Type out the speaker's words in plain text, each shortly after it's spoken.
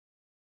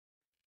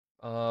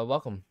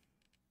Welcome.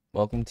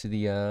 Welcome to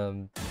the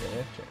channel.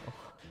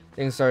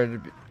 Things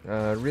started to be,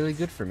 really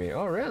good for me.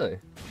 Oh, really?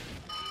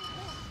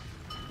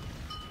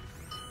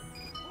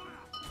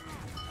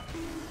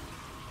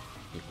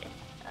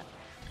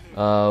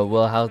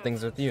 Well, how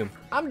things with you?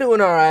 I'm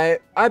doing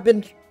alright. I've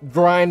been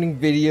grinding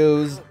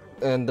videos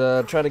and,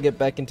 trying to get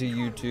back into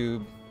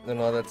YouTube and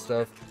all that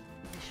stuff.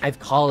 I have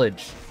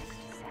college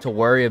to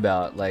worry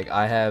about. Like,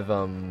 I have,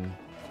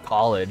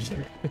 college.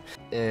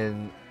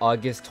 In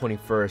August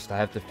 21st, I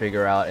have to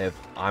figure out if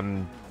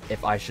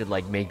I should,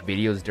 like, make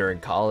videos during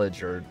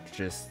college or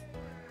just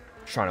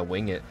trying to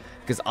wing it.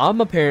 Because I'm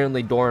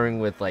apparently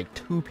dorming with, like,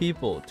 two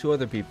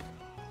other people.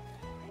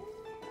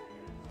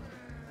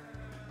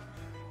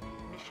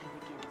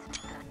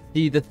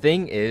 See, the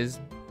thing is,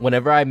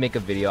 whenever I make a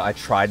video, I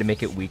try to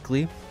make it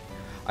weekly.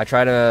 I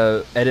try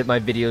to edit my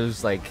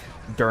videos, like,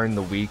 during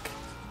the week.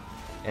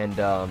 And,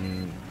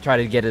 try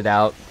to get it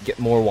out, get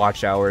more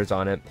watch hours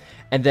on it.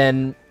 And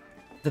then,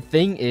 the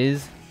thing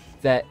is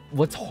that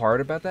what's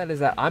hard about that is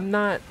that I'm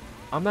not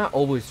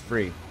always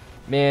free.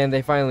 Man,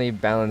 they finally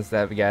balanced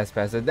that gas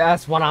pass.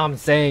 That's what I'm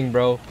saying,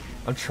 bro.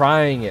 I'm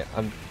trying it.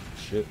 I'm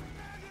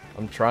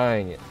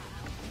trying it.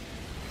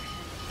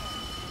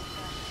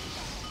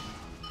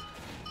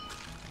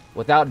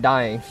 Without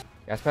dying.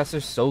 Gas pass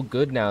are so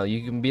good now.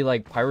 You can be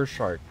like Pyro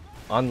Shark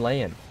on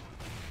land.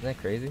 Isn't that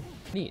crazy?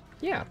 Neat.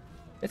 Yeah.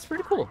 It's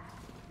pretty cool.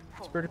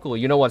 It's pretty cool.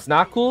 You know what's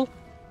not cool?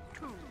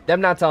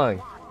 Them not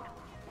telling.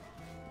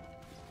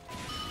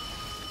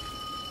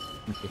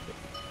 Okay,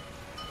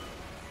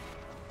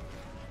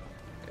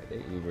 they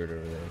Ubered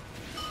over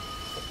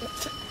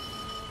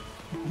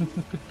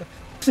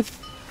there.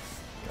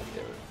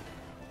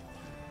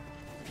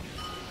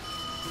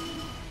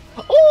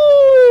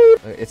 Oh!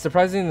 It's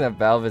surprising that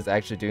Valve is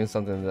actually doing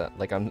something that,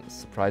 like, I'm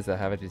surprised that I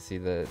haven't to see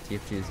the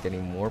TF2 is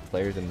getting more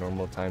players in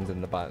normal times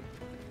in the bot.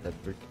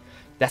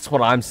 That's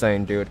what I'm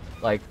saying, dude.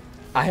 Like,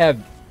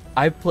 I've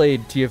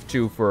played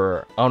TF2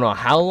 for I don't know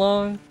how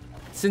long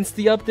since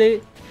the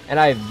update, and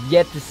I have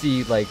yet to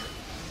see like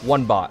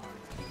one bot.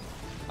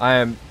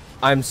 I'm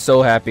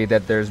so happy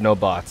that there's no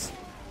bots,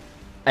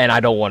 and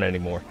I don't want any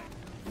more.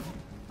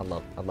 I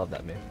love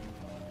that, man.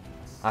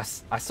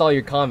 I saw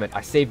your comment. I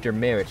saved your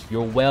marriage.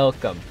 You're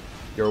welcome.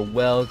 You're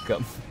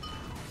welcome.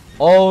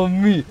 Oh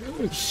me,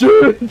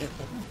 shit.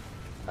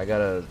 I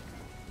gotta.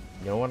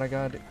 You know what I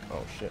gotta do?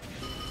 Oh shit.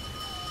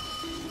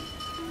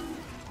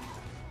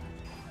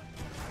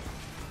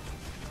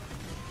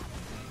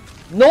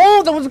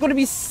 No, that was going to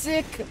be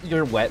sick.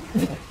 You're wet.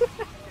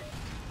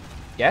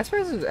 Gas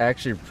pass is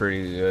actually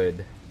pretty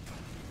good.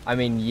 I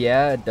mean,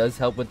 yeah, it does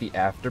help with the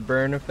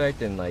afterburn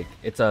effect, and like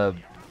it's a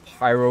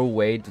pyro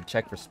way to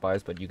check for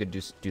spies, but you could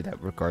just do that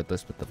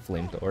regardless with the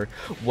flamethrower.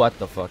 What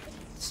the fuck?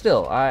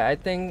 Still, I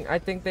think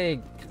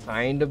they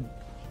kind of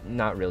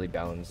not really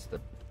balance the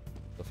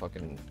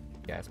fucking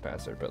gas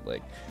passer, but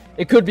like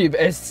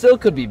it still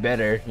could be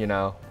better, you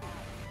know.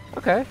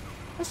 Okay.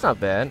 That's not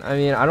bad. I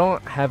mean, I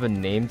don't have a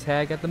name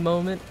tag at the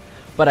moment,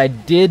 but I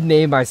did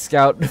name my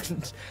scout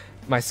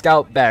my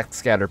scout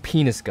backscatter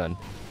penis gun.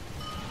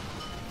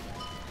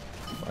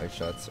 5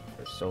 shots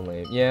are so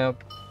lame. Yeah,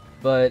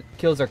 but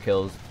kills are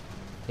kills.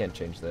 Can't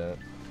change that.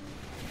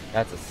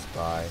 That's a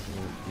spy.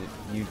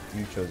 You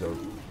chose a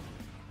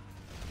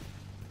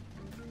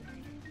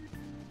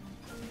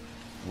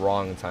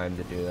wrong time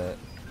to do that.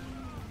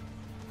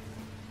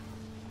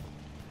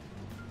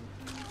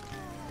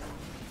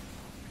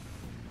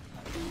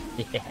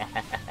 Yeah.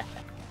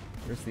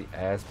 Where's the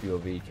ass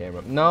POV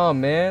camera? No,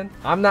 man.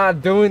 I'm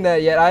not doing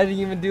that yet. I didn't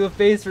even do a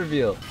face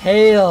reveal.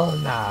 Hell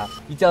nah.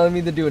 You telling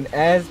me to do an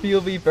ass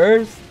POV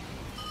first?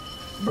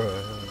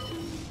 Bruh.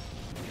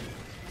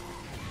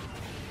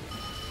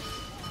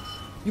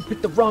 You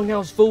picked the wrong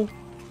house, fool.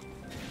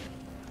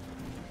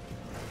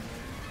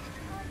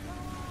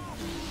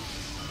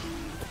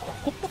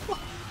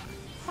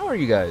 How are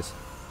you guys?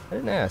 I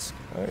didn't ask.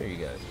 How are you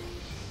guys?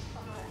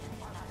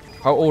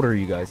 How old are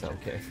you guys?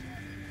 Okay.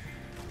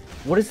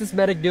 What is this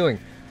medic doing?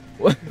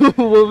 What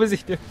was he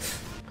doing?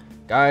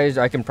 Guys,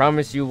 I can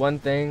promise you one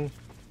thing.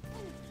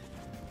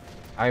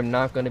 I'm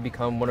not going to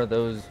become one of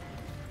those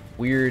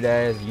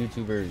weird-ass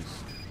YouTubers.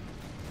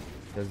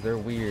 Because they're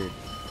weird.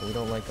 And we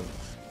don't like them.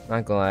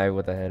 Not gonna lie,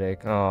 with a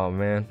headache. Oh,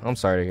 man. I'm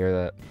sorry to hear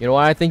that. You know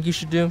what I think you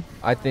should do?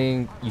 I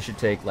think you should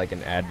take, like, an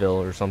Advil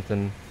or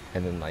something.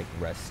 And then, like,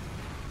 rest.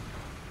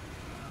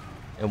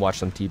 And watch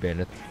some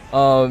Tbandith.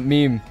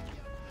 Meme,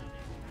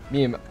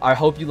 I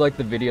hope you liked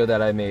the video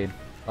that I made.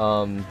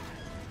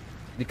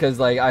 Because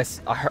like I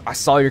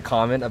saw your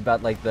comment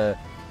about like the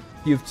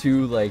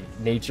TF2 like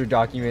nature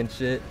document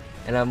shit,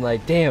 and I'm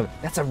like, damn,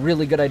 that's a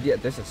really good idea.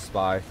 There's a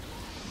spy.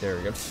 There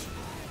we go.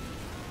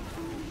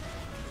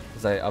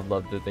 I've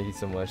loved it. Thank you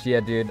so much.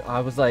 Yeah, dude. I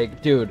was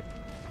like, dude,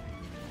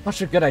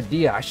 such a good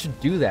idea. I should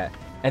do that.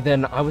 And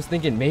then I was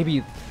thinking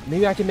maybe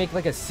I can make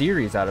like a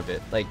series out of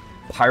it, like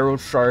Pyro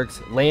Sharks,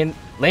 land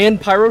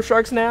Pyro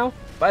Sharks now.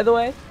 By the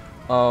way,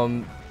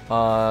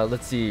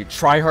 let's see,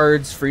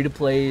 tryhards, free to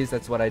plays.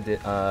 That's what I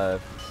did.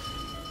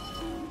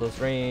 Close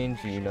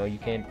range. You know, you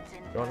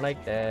don't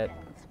like that.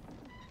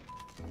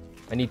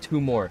 I need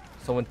 2 more.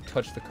 Someone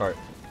touch the cart.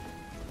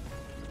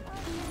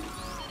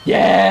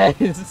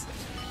 Yes!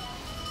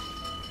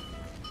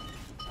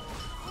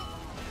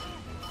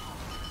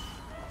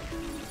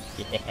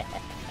 Yeah.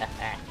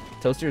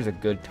 Toaster is a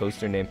good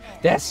toaster name.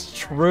 That's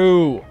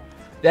true!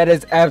 That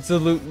is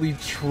absolutely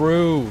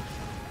true!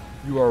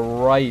 You are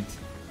right.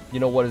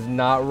 You know what is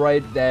not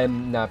right?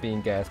 Them not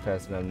being gas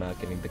passed and I'm not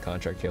getting the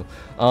contract kill.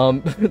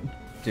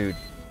 Dude,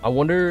 I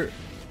wonder...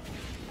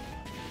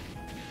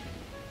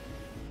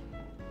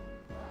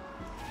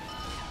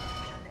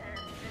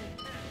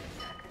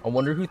 I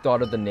wonder who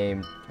thought of the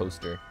name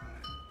Toaster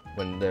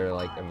when they're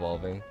like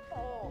evolving.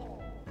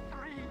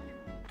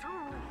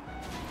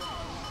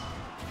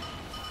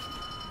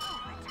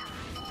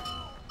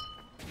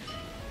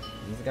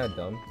 Is this guy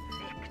dumb?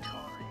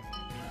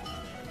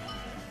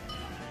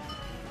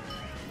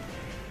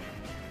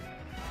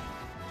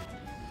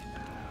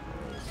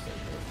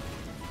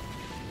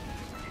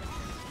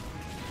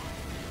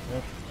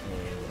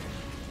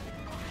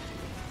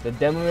 The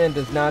demoman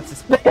does not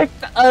suspect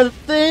a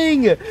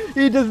thing!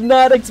 He does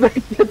not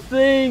expect a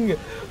thing!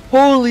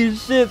 Holy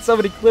shit,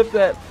 somebody clip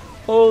that.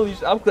 Holy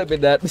shit, I'm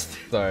clipping that.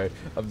 Sorry,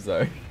 I'm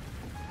sorry.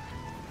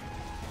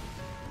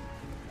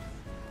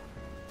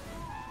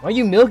 Why are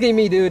you milking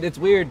me, dude? It's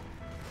weird.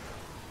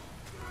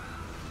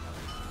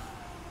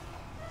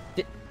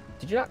 Did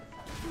you not?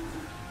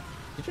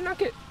 Did you not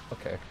get?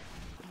 Okay.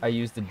 I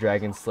used the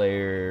Dragon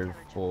Slayer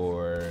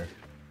for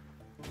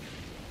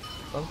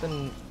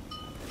something.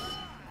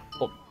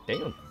 Oh,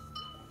 damn.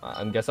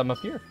 I guess I'm up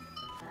here.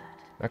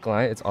 Not gonna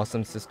lie, its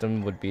awesome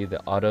system would be the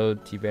auto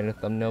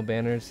Tbandith thumbnail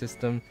banner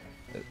system.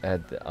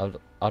 The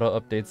auto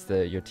updates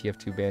your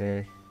TF2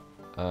 banner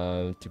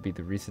to be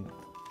the recent.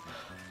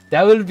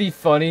 That would be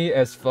funny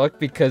as fuck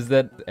because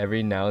that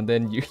every now and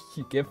then you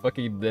get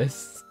fucking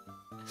this.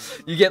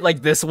 You get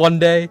like this one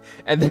day,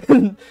 and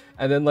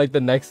then like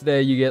the next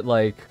day you get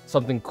like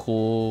something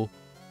cool,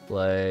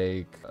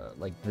 like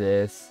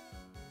this.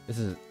 This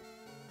is.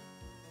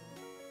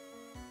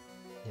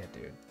 Yeah,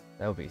 dude,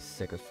 that would be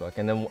sick as fuck.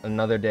 And then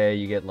another day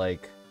you get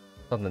like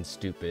something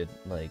stupid,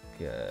 like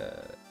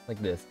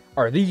this.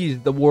 Are these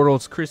the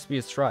world's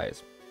crispiest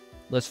fries?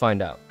 Let's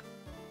find out.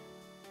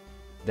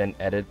 Then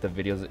edit the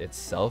videos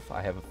itself.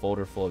 I have a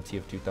folder full of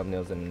TF2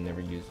 thumbnails and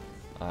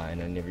I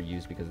never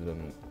use because of the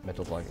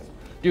mental blockage.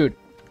 Dude,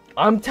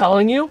 I'm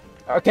telling you.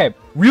 Okay,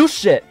 real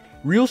shit.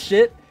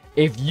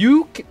 If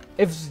you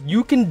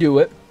can do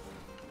it,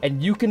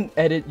 and you can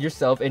edit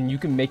yourself, and you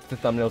can make the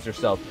thumbnails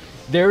yourself,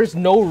 there is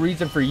no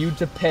reason for you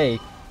to pay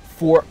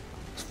for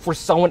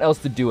someone else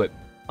to do it.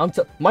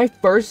 My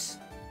first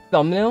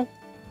thumbnail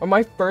or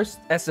my first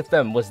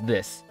SFM was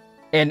this.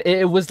 And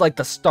it was like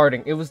the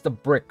starting, it was the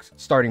brick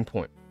starting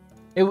point.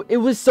 It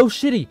was so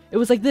shitty. It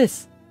was like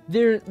this.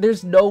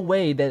 There's no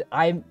way that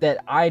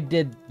I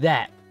did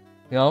that.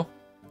 You know?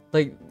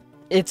 Like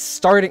it's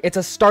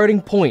a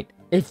starting point.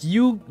 If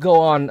you go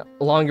on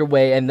along your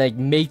way and like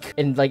make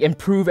and like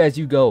improve as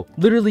you go,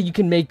 literally you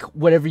can make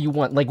whatever you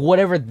want, like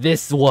whatever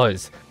this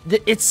was.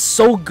 It's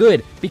so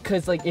good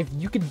because like if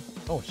you can,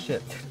 oh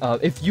shit,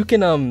 if you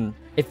can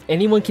if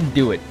anyone can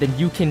do it, then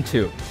you can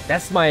too.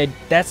 That's my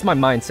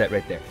mindset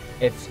right there.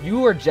 If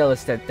you are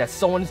jealous that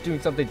someone is doing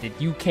something that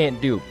you can't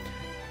do,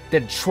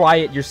 then try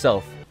it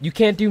yourself. You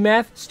can't do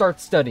math? Start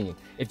studying.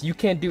 If you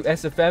can't do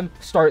SFM,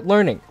 start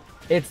learning.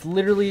 It's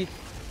literally,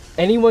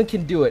 anyone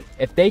can do it.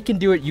 If they can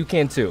do it, you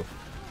can too.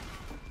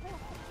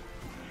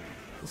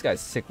 This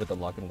guy's sick with the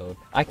lock and load.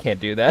 I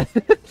can't do that.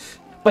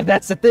 But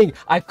that's the thing.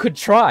 I could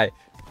try.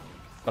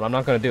 But I'm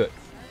not gonna do it.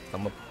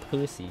 I'm a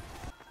pussy.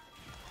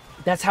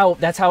 That's how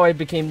I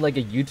became like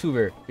a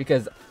YouTuber.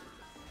 Because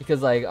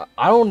like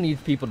I don't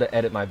need people to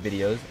edit my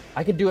videos.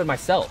 I can do it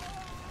myself.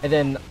 And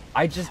then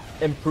I just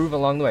improve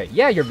along the way.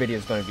 Yeah, your video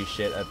is going to be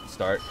shit at the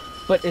start,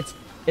 but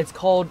it's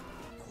called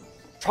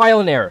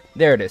trial and error.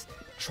 There it is.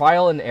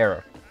 Trial and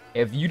error.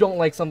 If you don't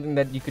like something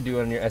that you could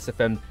do on your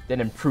SFM, then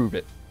improve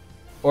it.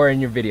 Or in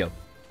your video.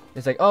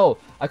 It's like, "Oh,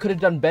 I could have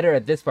done better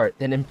at this part."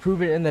 Then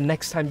improve it in the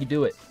next time you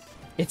do it.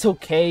 It's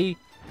okay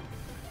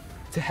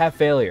to have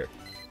failure.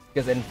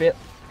 Because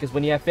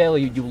when you have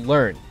failure, you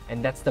learn,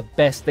 and that's the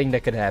best thing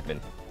that could happen.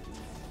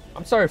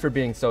 I'm sorry for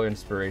being so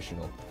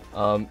inspirational.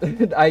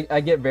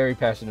 I get very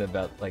passionate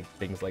about like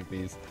things like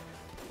these.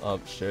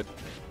 Shit.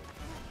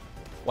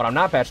 What I'm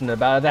not passionate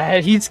about is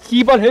that he's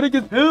keep on hitting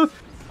his health.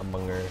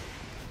 Among her.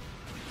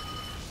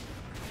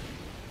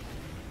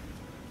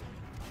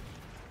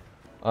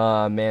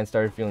 Man,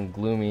 started feeling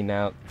gloomy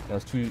now. That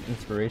was too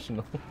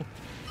inspirational.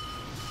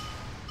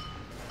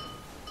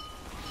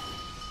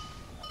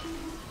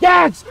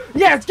 Yes!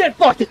 Yes! Get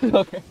fucked!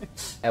 Okay.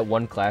 At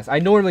one class, I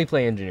normally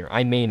play engineer.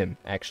 I main him,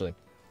 actually.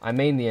 I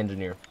main the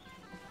engineer.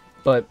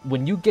 But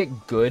when you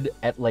get good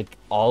at like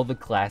all the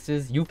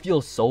classes, you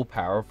feel so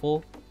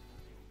powerful.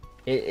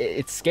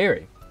 It's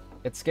scary.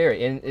 It's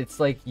scary, and it's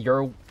like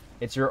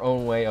it's your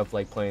own way of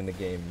like playing the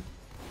game.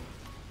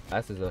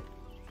 Class is a.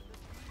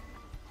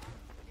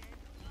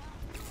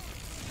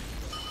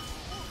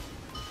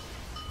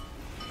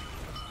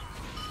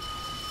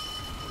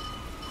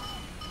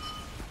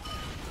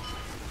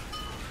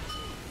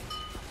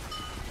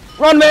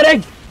 Run,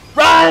 medic!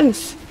 Run!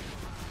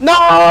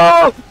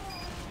 No!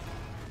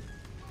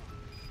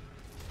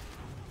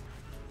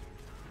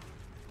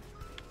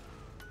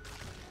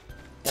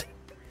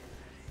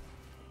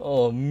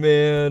 Oh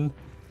man.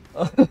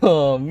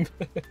 Oh man.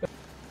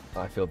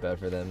 I feel bad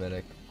for that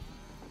medic.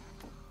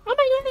 Oh my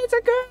god, it's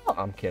a girl!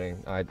 I'm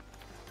kidding. I'm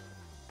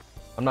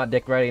not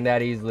dick riding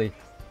that easily.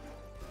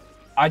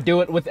 I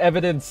do it with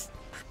evidence.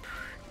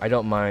 I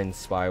don't mind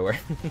spyware.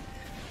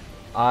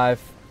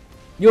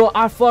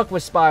 I fuck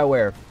with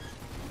spyware.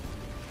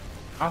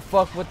 I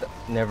fuck with the...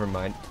 Never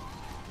mind.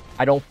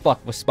 I don't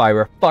fuck with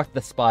spyware. Fuck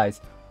the spies.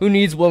 Who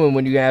needs women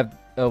when you have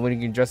when you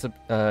can dress up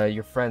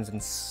your friends in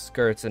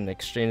skirts in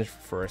exchange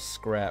for a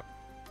scrap?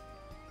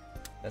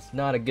 That's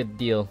not a good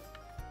deal.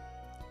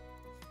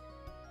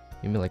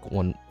 Give me like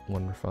one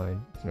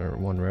refine or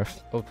one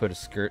ref. I would put a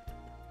skirt.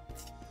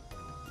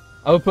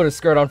 I would put a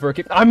skirt on for a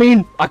key. I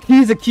mean, a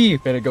key's a key.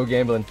 Better go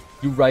gambling.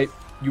 You right.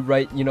 You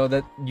right. You know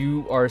that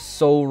you are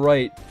so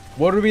right.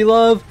 What do we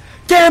love?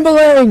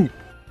 Gambling!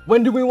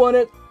 When do we want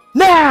it?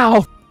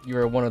 Now!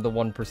 You're one of the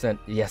 1%.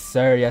 Yes,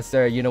 sir. Yes,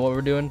 sir. You know what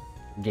we're doing?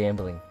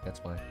 Gambling.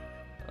 That's why.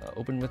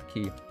 Open with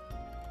key.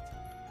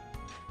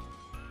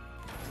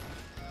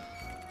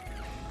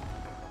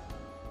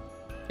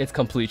 It's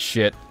complete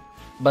shit.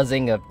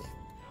 Bazinga.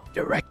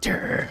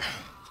 Director.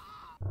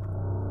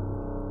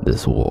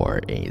 This war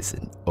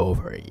isn't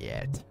over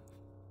yet.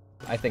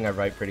 I think I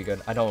write pretty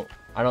good. I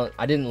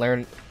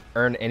didn't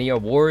earn any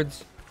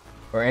awards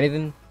or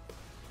anything,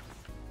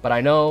 but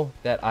I know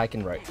that I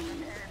can write.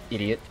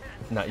 Idiot.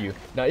 Not you.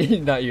 Not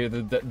you.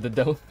 The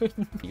don't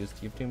use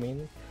TF2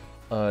 mainly.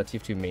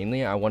 TF2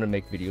 mainly. I want to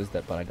make videos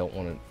but I don't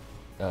want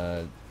to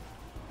at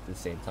the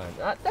same time.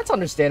 That's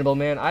understandable,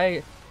 man.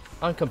 I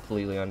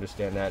completely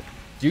understand that.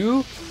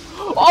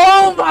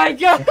 Oh my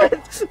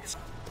god!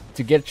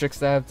 To get trick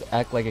stabbed,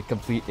 act like a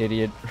complete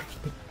idiot.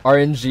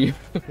 RNG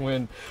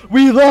when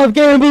we love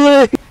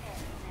gambling.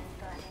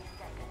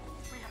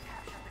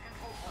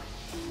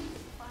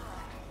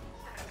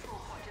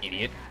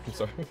 Idiot. I'm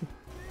sorry.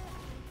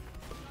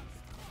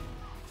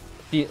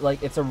 See,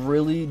 like, it's a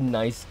really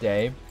nice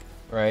day,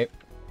 right?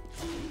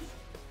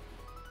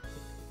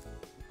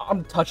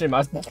 I'm touching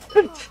my...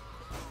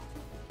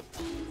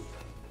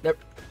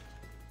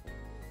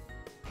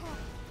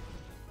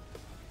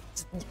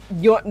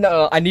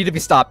 No, I need to be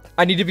stopped.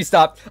 I need to be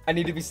stopped. I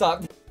need to be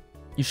stopped.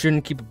 You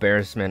shouldn't keep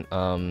embarrassment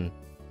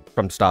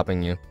from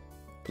stopping you.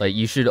 Like,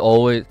 you should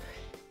always...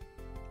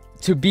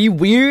 To be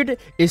weird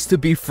is to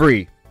be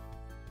free.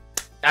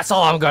 That's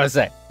all I'm gonna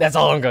say. That's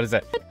all I'm gonna say.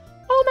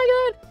 Oh my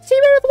god!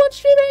 Tbandith the one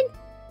streaming!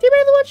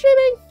 Tbandith the one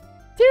streaming!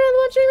 Tbandith the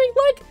one streaming!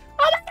 Like,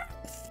 oh my god!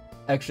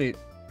 Actually,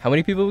 how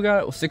many people we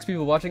got? 6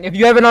 people watching. If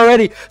you haven't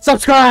already,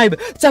 subscribe!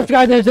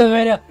 Subscribe to the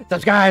video!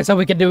 Subscribe so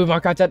we can do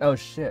more content. Oh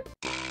shit.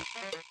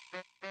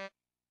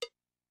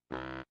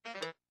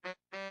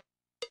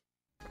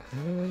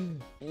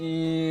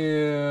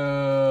 Ew.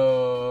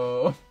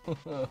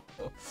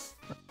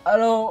 I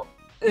don't...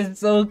 It's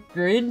so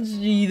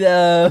cringy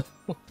though.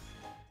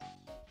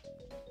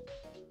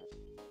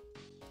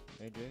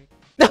 Hey Jake.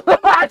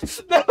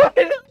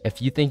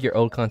 If you think your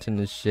old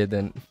content is shit,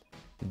 then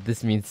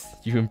this means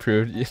you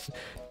improved.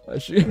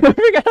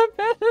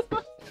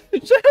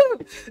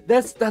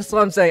 That's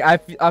what I'm saying. I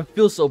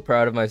feel so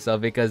proud of myself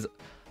because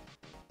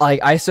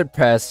like I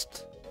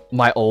surpassed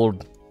my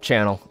old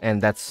channel,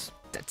 and that's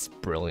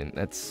brilliant.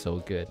 That's so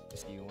good.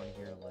 Do you want to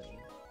hear a legend?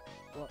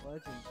 What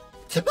legend?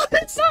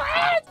 It's so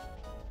hard!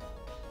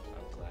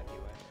 I'm glad you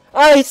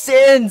went. It's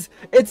Sans!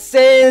 It's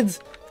Sans!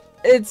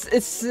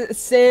 It's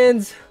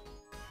Sans!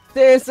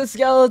 Sans the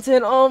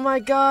skeleton! Oh my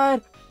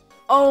god!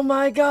 Oh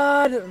my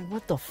god!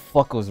 What the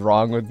fuck was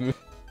wrong with me?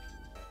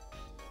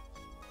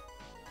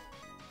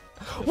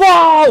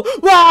 Whoa!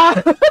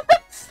 Whoa!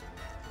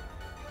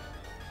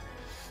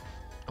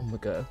 Oh my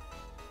god.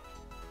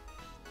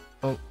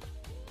 Oh.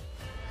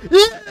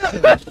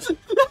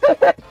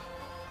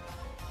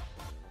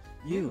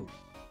 You.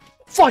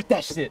 Fuck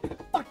that shit.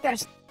 Fuck that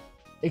shit.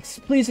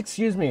 Please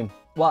excuse me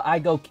while I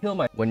go kill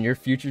my... When your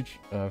future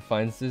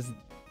finds this,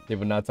 they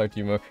will not talk to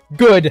you more.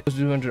 Good!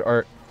 200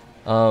 art.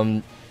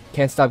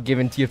 Can't stop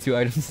giving TF2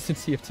 items to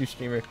TF2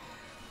 streamer.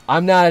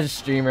 I'm not a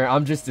streamer.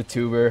 I'm just a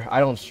tuber. I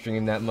don't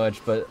stream that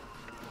much, but...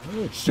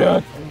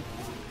 Shut.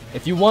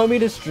 If you want me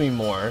to stream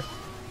more,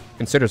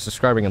 consider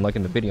subscribing and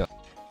liking the video.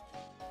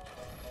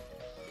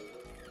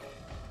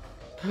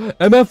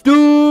 MF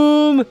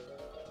Doom!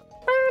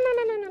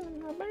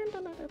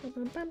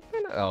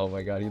 Oh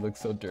my god, he looks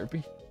so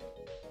derpy.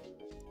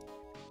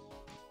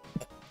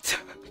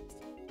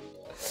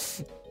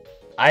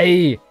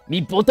 Ay,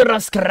 mi puto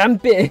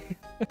crampe.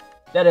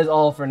 That is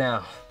all for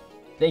now.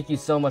 Thank you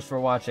so much for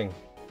watching.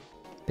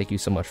 Thank you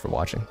so much for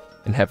watching,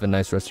 and have a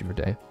nice rest of your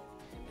day.